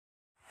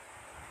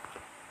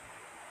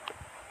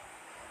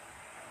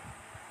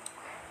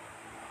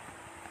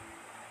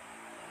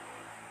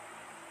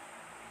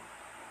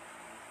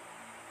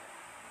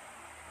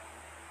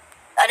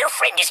little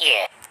friend is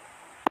here.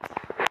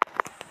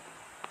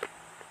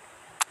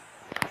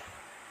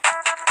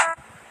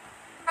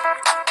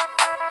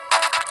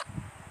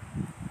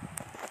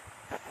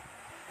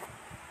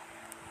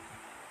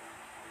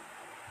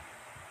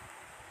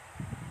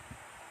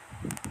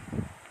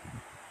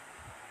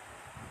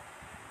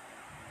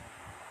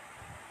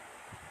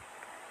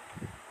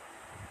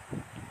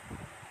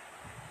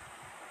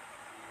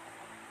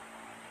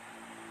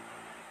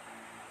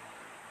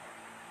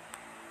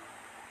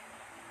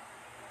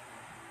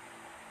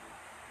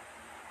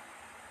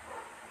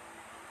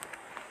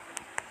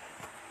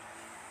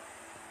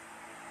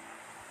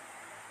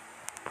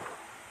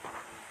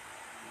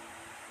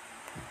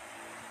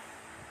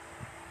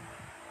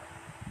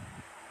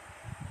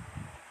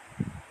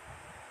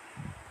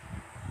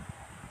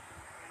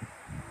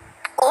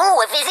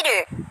 Oh, a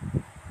visitor.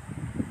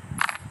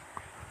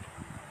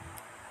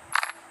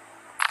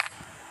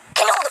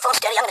 Can you hold the phone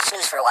steady? I'm gonna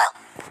snooze for a while.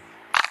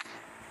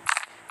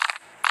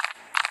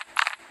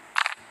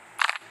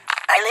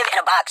 I live in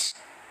a box.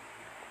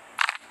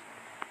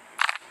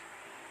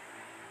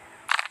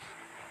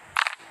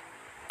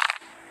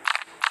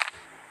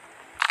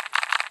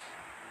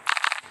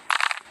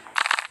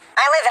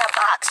 I live in a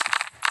box.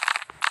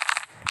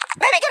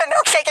 Maybe get a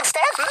milkshake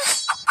instead?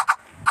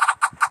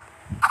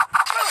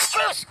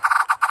 Bruce!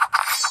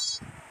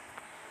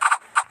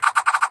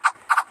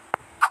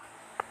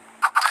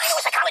 I know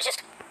a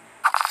psychologist.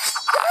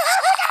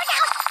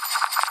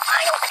 I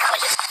know a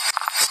psychologist.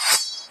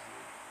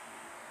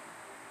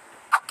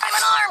 I'm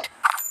unarmed.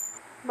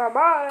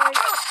 Bye-bye.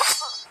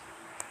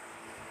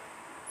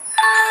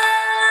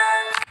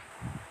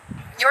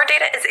 Your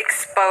data is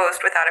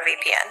exposed without a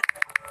VPN.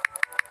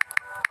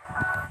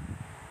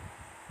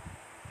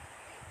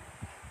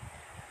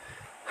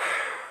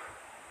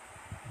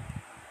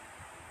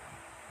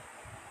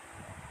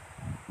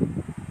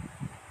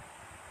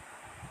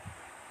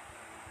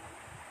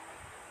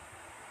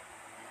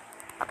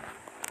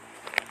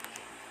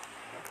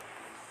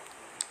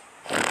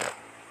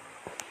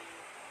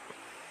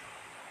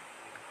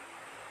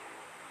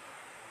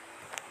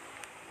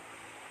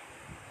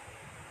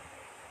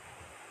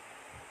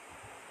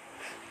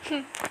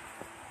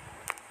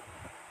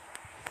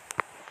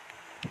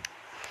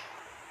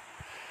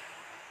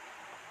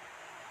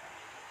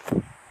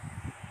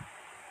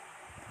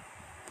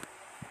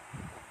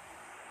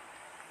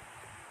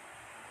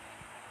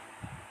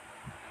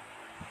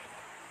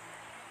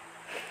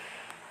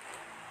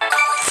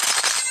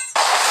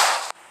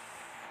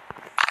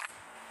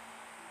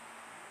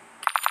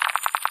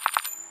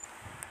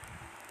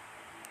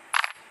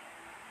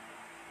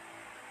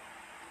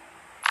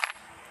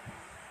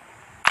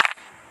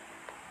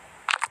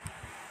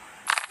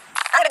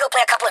 I'm gonna go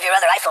play a couple of your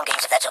other iPhone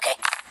games if that's okay.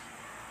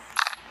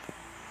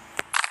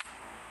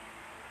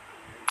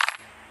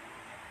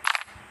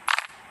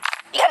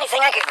 You got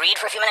anything I could read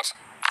for a few minutes?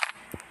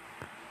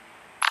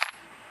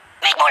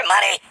 Make more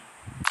money.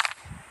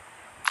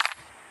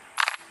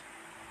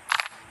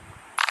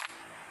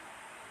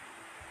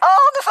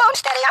 Hold the phone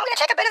steady. I'm gonna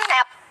take a bit of a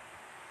nap.